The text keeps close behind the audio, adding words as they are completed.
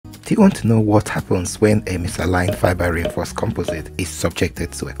Do you want to know what happens when a misaligned fiber reinforced composite is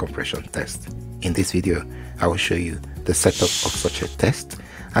subjected to a compression test? In this video, I will show you the setup of such a test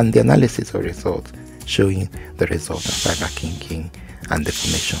and the analysis of results, showing the result of fiber kinking and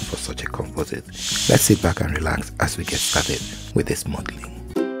deformation for such a composite. Let's sit back and relax as we get started with this modeling.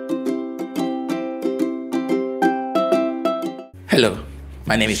 Hello,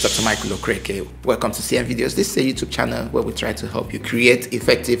 my name is Dr. Michael Okreke. Welcome to CM Videos. This is a YouTube channel where we try to help you create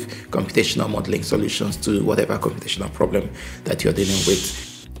effective computational modeling solutions to whatever computational problem that you're dealing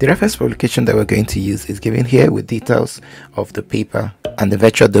with. The reference publication that we're going to use is given here with details of the paper, and the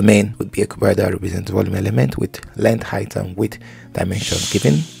vector domain would be a cuboid that represents volume element with length, height and width dimensions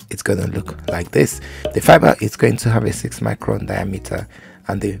given. It's going to look like this. The fiber is going to have a 6 micron diameter,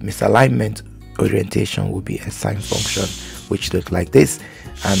 and the misalignment orientation will be a sine function which look like this,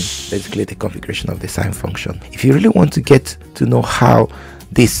 and basically the configuration of the sine function. If you really want to get to know how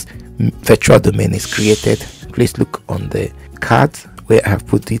this vector domain is created, please look on the card where I have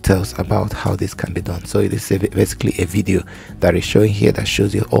put details about how this can be done. So it is basically a video that is showing here that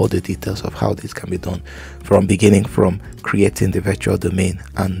shows you all the details of how this can be done from beginning, from creating the virtual domain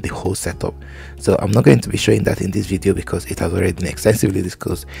and the whole setup. So I'm not going to be showing that in this video because it has already been extensively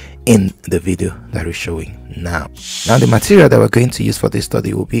discussed in the video that we're showing now. Now the material that we're going to use for this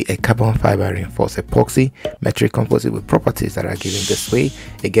study will be a carbon fiber reinforced epoxy metric composite with properties that are given this way.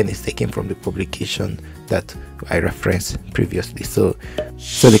 Again, it's taken from the publication that I referenced previously. So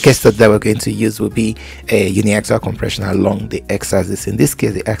the case study that we're going to use will be a uniaxial compression along the x-axis. In this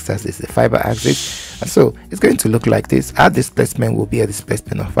case, the x-axis is the fiber axis, and so it's going to look like this. Our displacement will be a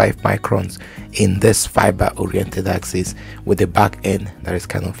displacement of 5 microns in this fiber oriented axis with the back end that is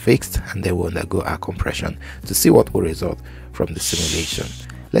kind of fixed, and then we'll undergo our compression to see what will result from the simulation.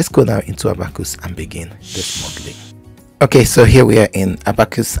 Let's go now into ABAQUS and begin this modeling. Okay, so here we are in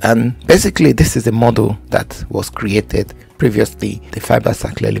ABAQUS, and basically this is a model that was created previously. The fibers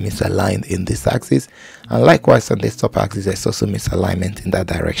are clearly misaligned in this axis, and likewise on this top axis there's also misalignment in that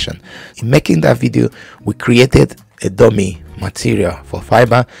direction. In making that video, we created a dummy material for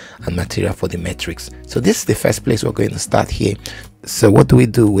fiber and material for the metrics. So this is the first place we're going to start here. So what do we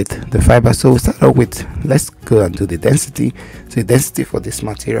do with the fiber? So we start off with, let's go and do the density. So the density for this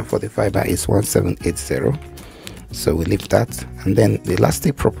material for the fiber is 1780. So we leave that, and then the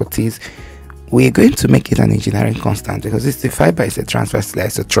elastic properties, we're going to make it an engineering constant because the fiber is a transversely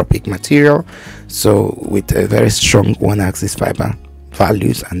isotropic material, so with a very strong one-axis fiber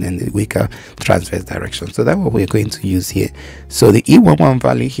values and then the weaker transverse direction. So that's what we're going to use here. So the E11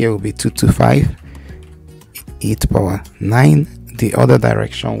 value here will be 225 e to power 9. The other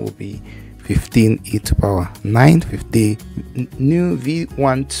direction will be 15 e to power 9. The new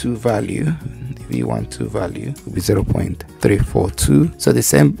V12 value will be 0.342. So the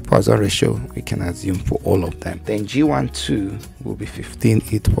same Poisson ratio we can assume for all of them. Then G12 will be 15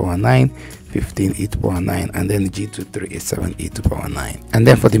 e to power 9, 15 e to power 9, and then the G23 is 7 e to power 9. And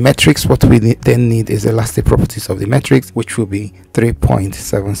then for the metrics, what we then need is elastic properties of the metrics, which will be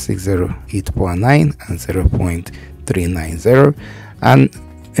 3.760 e to power 9 and 0.390. And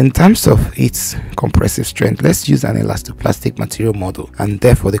in terms of its compressive strength, let's use an elastoplastic material model, and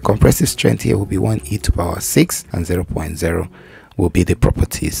therefore the compressive strength here will be 1 e to power 6 and 0.0 will be the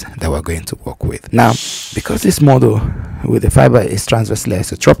properties that we're going to work with. Now, because this model with the fiber is transversely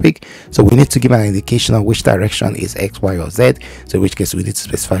isotropic, so we need to give an indication of which direction is X, Y, or Z. So in which case we need to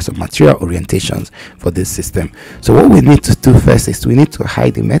specify some material orientations for this system. So what we need to do first is we need to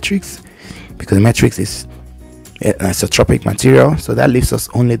hide the metrics, because the metrics is an isotropic material, so that leaves us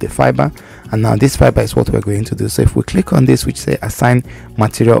only the fiber. And now this fiber is what we're going to do. So if we click on this, which say assign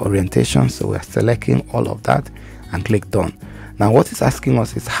material orientation, so we're selecting all of that and click done. Now what it's asking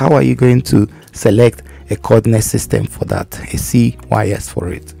us is, how are you going to select a coordinate system for that, a CYS for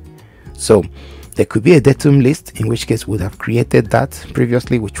it? So there could be a datum list, in which case we would have created that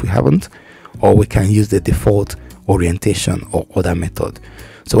previously, which we haven't, or we can use the default orientation or other method.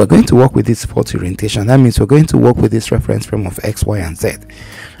 So we're going to work with this default orientation. That means we're going to work with this reference frame of X, Y, and Z.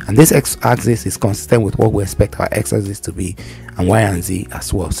 And this X-axis is consistent with what we expect our X-axis to be, and Y and Z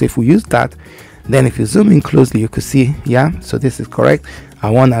as well. So if we use that, then if you zoom in closely, you could see, yeah, so this is correct.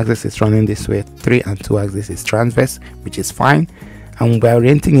 Our one axis is running this way, 3 and 2 axis is transverse, which is fine. And we're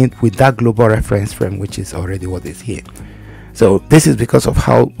orienting it with that global reference frame, which is already what is here. So this is because of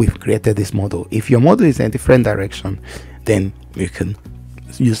how we've created this model. If your model is in a different direction, then you can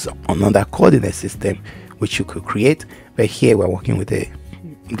use another coordinate system which you could create, but here we're working with a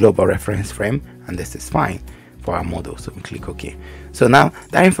global reference frame, and this is fine. for our model. So we click OK. So now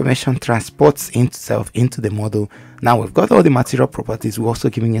that information transports itself into the model. Now we've got all the material properties. We're also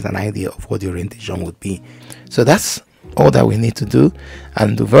giving it an idea of what the orientation would be. So that's all that we need to do,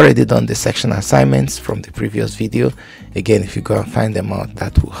 and we've already done the section assignments from the previous video. Again, if you go and find them out,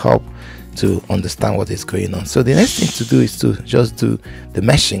 that will help to understand what is going on. So the next thing to do is to just do the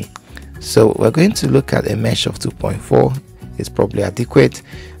meshing. So we're going to look at a mesh of 2.4. It's probably adequate.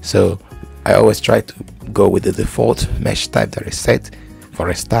 So I always try to go with the default mesh type that is set for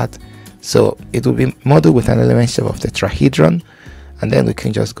a start. So it will be modeled with an element shape of tetrahedron, and then we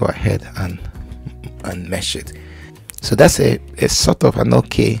can just go ahead and mesh it. So that's a sort of an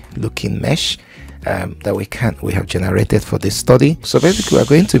okay looking mesh that we have generated for this study. So basically we're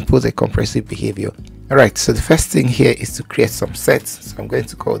going to impose a compressive behavior. All right, so the first thing here is to create some sets. So I'm going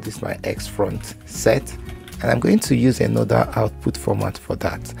to call this my X front set, and I'm going to use a nodal output format for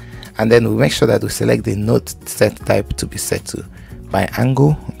that. And then we'll make sure that we select the node set type to be set to by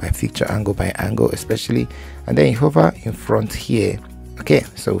angle, by fixture angle, by angle especially, and then you hover in front here. Okay,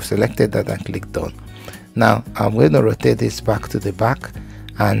 so we've selected that and click done. Now I'm going to rotate this back to the back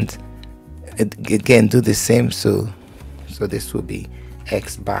and again do the same. So this will be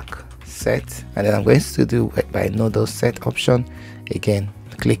X back set, and then I'm going to do by nodal set option, again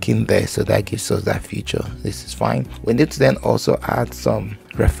clicking there, so that gives us that feature. This is fine. We need to then also add some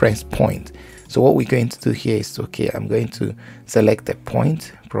reference point. So what we're going to do here is, okay, I'm going to select a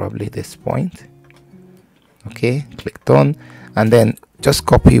point, probably this point. Okay, click done, and then just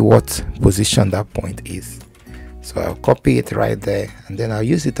copy what position that point is. So I'll copy it right there, and then I'll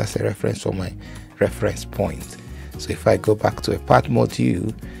use it as a reference for my reference point. So if I go back to a part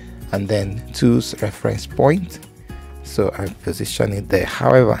module and then choose reference point, so I position it there.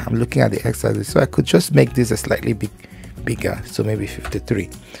 However, I'm looking at the x-axis, so I could just make this a slightly bigger, so maybe 53.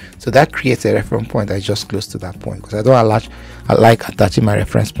 So that creates a reference point that's just close to that point, because I like attaching my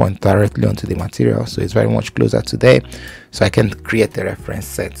reference point directly onto the material, so it's very much closer to there. So I can create a reference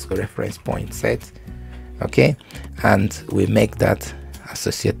set, so reference point set. Okay, and we make that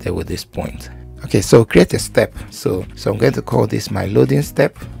associated with this point. Okay, so create a step. So I'm going to call this my loading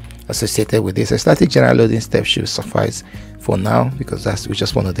step associated with this. A static general loading step should suffice for now, because we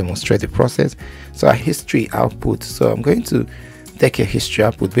just want to demonstrate the process. So a history output, so I'm going to take a history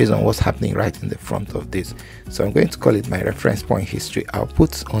output based on what's happening right in the front of this. So I'm going to call it my reference point history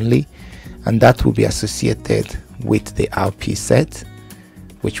output only, and that will be associated with the RP set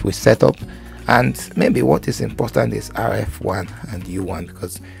which we set up. And maybe what is important is RF1 and U1,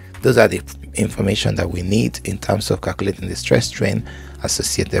 because those are the information that we need in terms of calculating the stress strain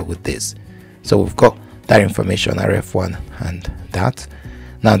associated with this. So we've got that information, RF1 and that.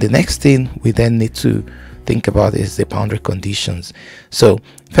 Now the next thing we then need to think about is the boundary conditions. So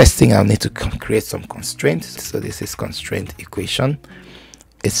first thing, I'll need to create some constraints. So this is constraint equation.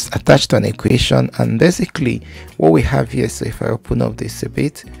 It's attached to an equation, and basically what we have here, so if I open up this a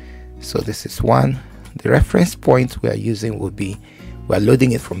bit, so this is 1. The reference point we are using will be, we are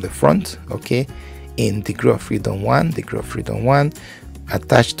loading it from the front, okay, in degree of freedom 1, degree of freedom 1,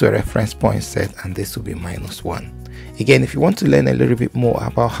 attached to a reference point set, and this will be -1. Again, if you want to learn a little bit more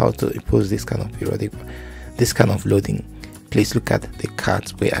about how to impose this kind of periodic, this kind of loading, please look at the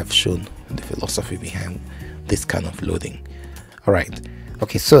cards where I've shown the philosophy behind this kind of loading. All right,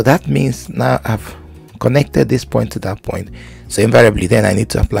 okay, so that means now I've connected this point to that point, so invariably then I need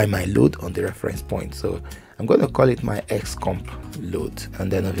to apply my load on the reference point. So I'm going to call it my X comp load,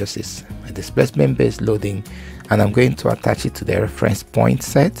 and then obviously it's a displacement based loading, and I'm going to attach it to the reference point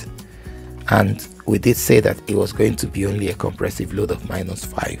set. And we did say that it was going to be only a compressive load of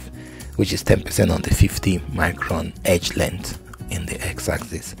 -5, which is 10% on the 50 micron edge length in the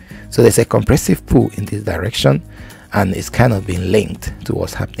x-axis. So there's a compressive pull in this direction, and it's kind of been linked to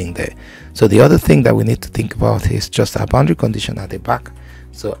what's happening there. So the other thing that we need to think about is just our boundary condition at the back.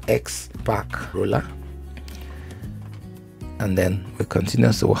 So X back roller, and then we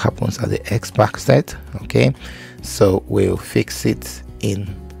continue. So what happens at the X back set? Okay, so we'll fix it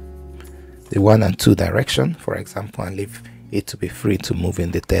in the 1 and 2 direction, for example, and leave it to be free to move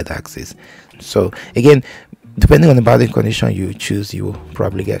in the third axis. So again, depending on the boundary condition you choose, you will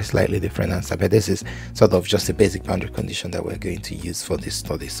probably get a slightly different answer, but this is sort of just a basic boundary condition that we're going to use for this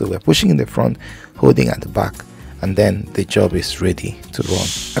study. So we're pushing in the front, holding at the back, and then the job is ready to run.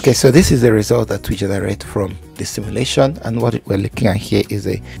 Okay, so this is the result that we generate from the simulation, and what we're looking at here is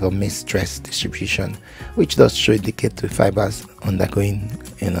a mixed stress distribution, which does show indicate the fibers undergoing,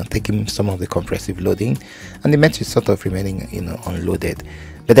 taking some of the compressive loading, and the metal is sort of remaining, unloaded.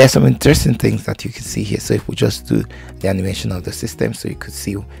 But there are some interesting things that you can see here. So if we just do the animation of the system, so you could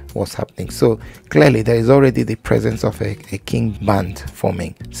see what's happening. So clearly there is already the presence of a king band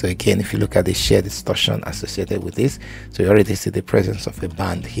forming. So again, if you look at the shear distortion associated with this, so you already see the presence of a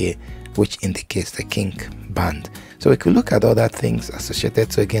band here, which indicates the kink band. So we could look at other things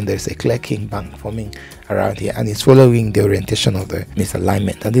associated. So again, there's a clear kink band forming around here, and it's following the orientation of the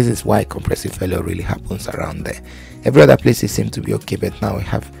misalignment, and this is why compressive failure really happens around there. Every other place it seems to be okay, but now we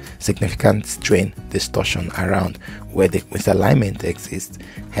have significant strain distortion around where the misalignment exists,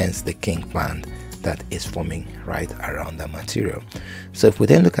 hence the kink band that is forming right around the material. So if we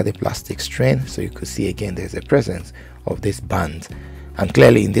then look at the plastic strain, so you could see again there's a presence of this band. And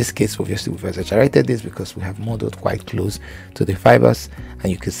clearly in this case, obviously we've exaggerated this because we have modeled quite close to the fibers,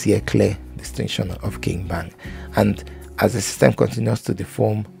 and you can see a clear distinction of kink band. And as the system continues to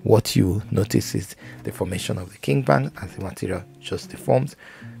deform, what you notice is the formation of the kink band as the material just deforms.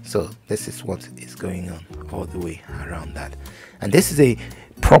 So this is what is going on all the way around that. And this is a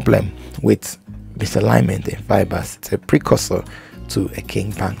problem with misalignment in fibers. It's a precursor to a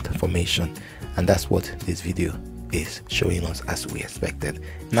kink band formation, and that's what this video is showing us as we expected.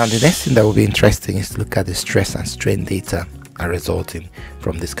 Now the next thing that will be interesting is to look at the stress and strain data are resulting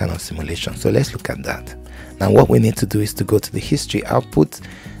from this kind of simulation. So let's look at that. Now what we need to do is to go to the history output,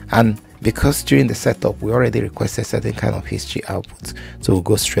 and because during the setup we already requested certain kind of history outputs, so we'll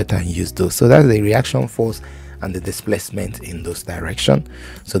go straight and use those. So that's the reaction force and the displacement in those direction.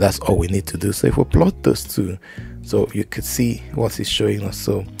 So that's all we need to do. So if we plot those two, so you could see what is showing us.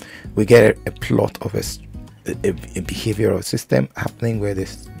 So we get a plot of a behavioral system happening where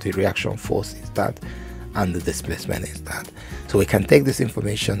the reaction force is that and the displacement is that. So we can take this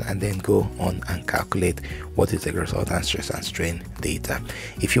information and then go on and calculate what is the resultant stress and strain data.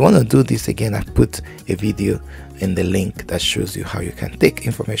 If you want to do this again, I put a video in the link that shows you how you can take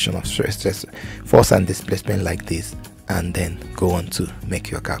information of stress, force and displacement like this and then go on to make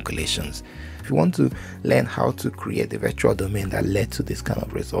your calculations. If you want to learn how to create the virtual domain that led to this kind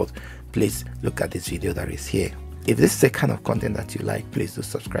of result, please look at this video that is here. If this is the kind of content that you like, please do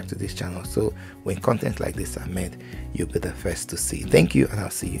subscribe to this channel, so when content like this are made, you'll be the first to see. Thank you, and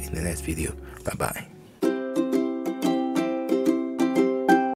I'll see you in the next video. Bye bye.